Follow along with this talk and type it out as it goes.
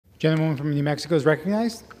Gentleman from New Mexico is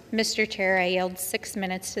recognized. Mr. Chair, I yield 6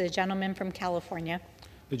 minutes to the gentleman from California.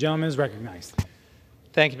 The gentleman is recognized.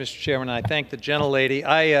 Thank you, Mr. Chairman. I thank the gentlelady.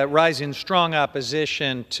 I rise in strong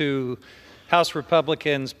opposition to House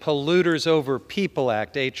Republicans' Polluters Over People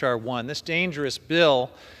Act, H.R. 1. This dangerous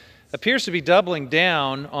bill appears to be doubling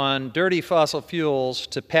down on dirty fossil fuels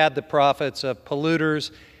to pad the profits of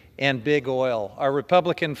polluters and big oil. Our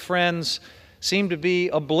Republican friends seem to be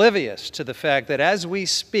oblivious to the fact that as we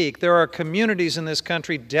speak, there are communities in this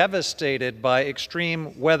country devastated by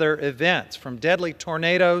extreme weather events, from deadly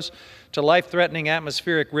tornadoes to life-threatening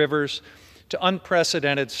atmospheric rivers to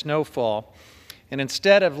unprecedented snowfall. And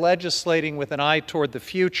instead of legislating with an eye toward the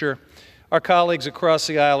future, our colleagues across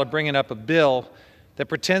the aisle are bringing up a bill that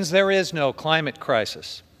pretends there is no climate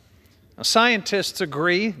crisis. Now, scientists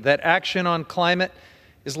agree that action on climate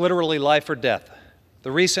is literally life or death.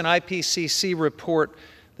 The recent IPCC report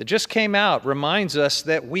that just came out reminds us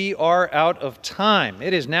that we are out of time.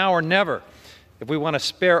 It is now or never if we want to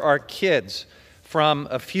spare our kids from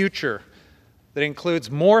a future that includes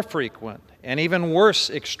more frequent and even worse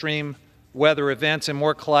extreme weather events and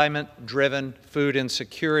more climate-driven food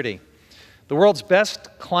insecurity. The world's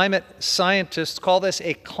best climate scientists call this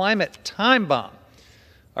a climate time bomb.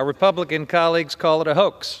 Our Republican colleagues call it a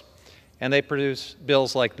hoax, and they produce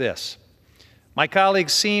bills like this. My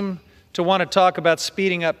colleagues seem to want to talk about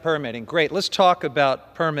speeding up permitting. Great, let's talk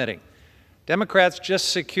about permitting. Democrats just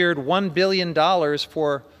secured $1 billion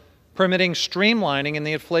for permitting streamlining in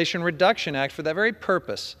the Inflation Reduction Act for that very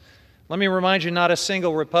purpose. Let me remind you, not a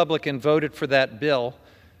single Republican voted for that bill,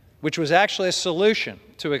 which was actually a solution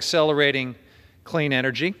to accelerating clean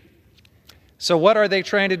energy. So what are they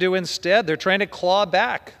trying to do instead? They're trying to claw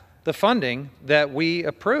back the funding that we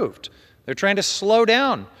approved. They're trying to slow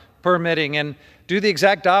down permitting and do the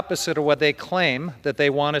exact opposite of what they claim that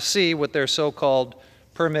they want to see with their so-called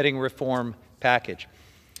permitting reform package.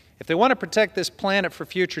 If they want to protect this planet for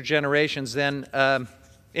future generations, then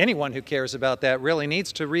anyone who cares about that really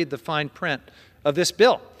needs to read the fine print of this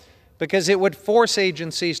bill, because it would force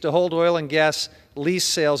agencies to hold oil and gas lease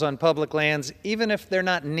sales on public lands even if they're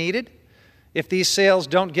not needed. If these sales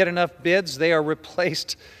don't get enough bids, they are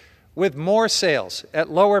replaced with more sales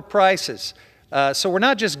at lower prices. So we're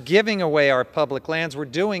not just giving away our public lands, we're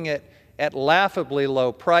doing it at laughably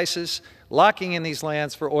low prices, locking in these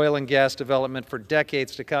lands for oil and gas development for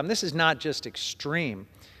decades to come. This is not just extreme,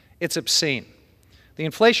 it's obscene. The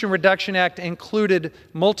Inflation Reduction Act included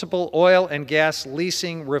multiple oil and gas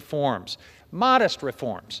leasing reforms, modest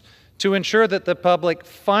reforms, to ensure that the public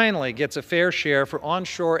finally gets a fair share for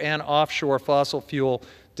onshore and offshore fossil fuel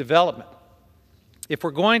development. If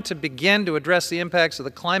we're going to begin to address the impacts of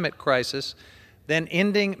the climate crisis, then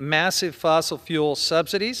ending massive fossil fuel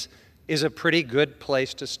subsidies is a pretty good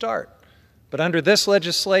place to start. But under this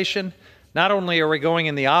legislation, not only are we going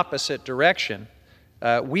in the opposite direction,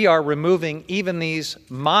 we are removing even these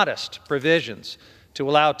modest provisions to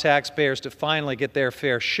allow taxpayers to finally get their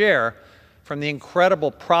fair share from the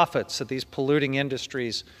incredible profits that these polluting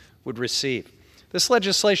industries would receive. This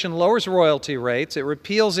legislation lowers royalty rates, it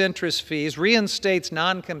repeals interest fees, reinstates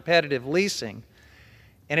non-competitive leasing,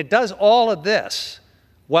 and it does all of this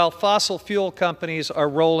while fossil fuel companies are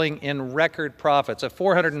rolling in record profits, a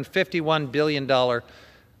 $451 billion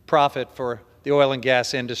profit for the oil and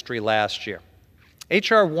gas industry last year.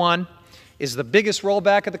 H.R. 1 is the biggest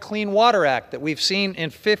rollback of the Clean Water Act that we've seen in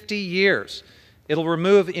 50 years. It'll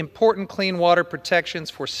remove important clean water protections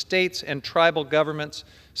for states and tribal governments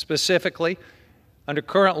specifically. Under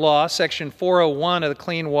current law, Section 401 of the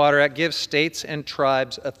Clean Water Act gives states and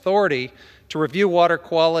tribes authority to review water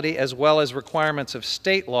quality as well as requirements of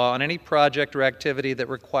state law on any project or activity that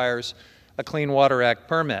requires a Clean Water Act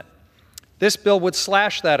permit. This bill would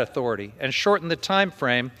slash that authority and shorten the time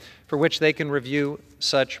frame for which they can review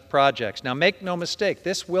such projects. Now, make no mistake,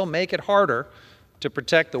 this will make it harder to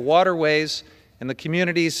protect the waterways and the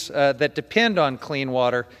communities that depend on clean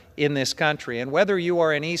water in this country. And whether you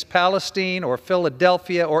are in East Palestine or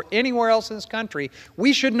Philadelphia or anywhere else in this country,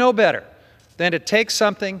 we should know better than to take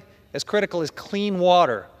something as critical as clean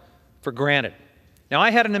water for granted. Now, I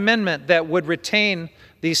had an amendment that would retain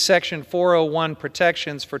these Section 401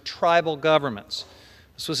 protections for tribal governments.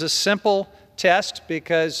 This was a simple test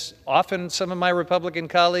because often some of my Republican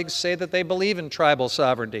colleagues say that they believe in tribal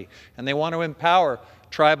sovereignty and they want to empower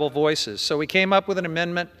tribal voices. So we came up with an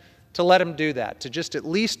amendment to let them do that, to just at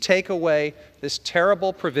least take away this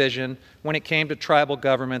terrible provision when it came to tribal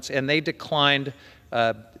governments, and they declined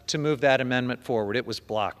to move that amendment forward. It was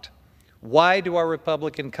blocked. Why do our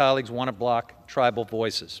Republican colleagues want to block tribal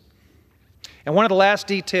voices? And one of the last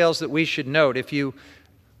details that we should note, if you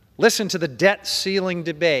Listen to the debt ceiling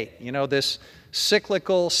debate, you know, this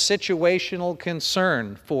cyclical, situational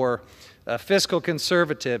concern for fiscal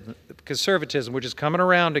conservatism, which is coming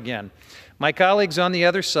around again. My colleagues on the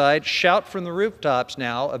other side shout from the rooftops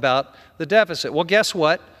now about the deficit. Well, guess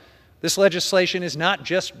what? This legislation is not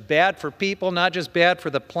just bad for people, not just bad for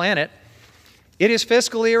the planet. It is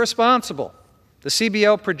fiscally irresponsible. The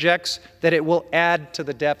CBO projects that it will add to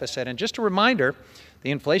the deficit. And just a reminder, the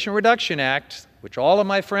Inflation Reduction Act, which all of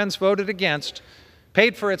my friends voted against,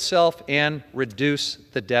 paid for itself and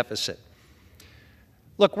reduced the deficit.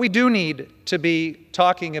 Look, we do need to be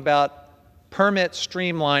talking about permit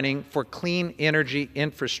streamlining for clean energy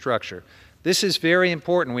infrastructure. This is very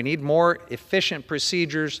important. We need more efficient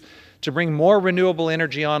procedures to bring more renewable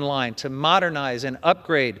energy online, to modernize and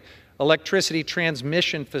upgrade electricity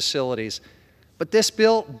transmission facilities. But this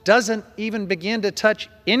bill doesn't even begin to touch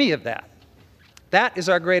any of that. That is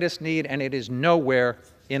our greatest need, and it is nowhere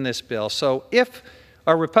in this bill. So if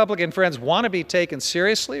our Republican friends want to be taken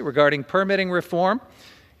seriously regarding permitting reform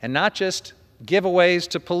and not just giveaways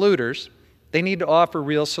to polluters, they need to offer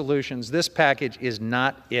real solutions. This package is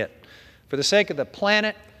not it. For the sake of the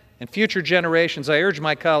planet and future generations, I urge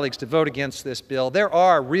my colleagues to vote against this bill. There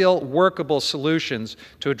are real workable solutions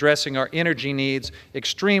to addressing our energy needs,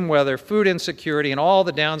 extreme weather, food insecurity, and all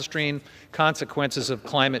the downstream consequences of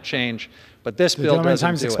climate change. But this bill doesn't do it.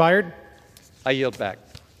 Time's expired. I yield back.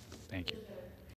 Thank you.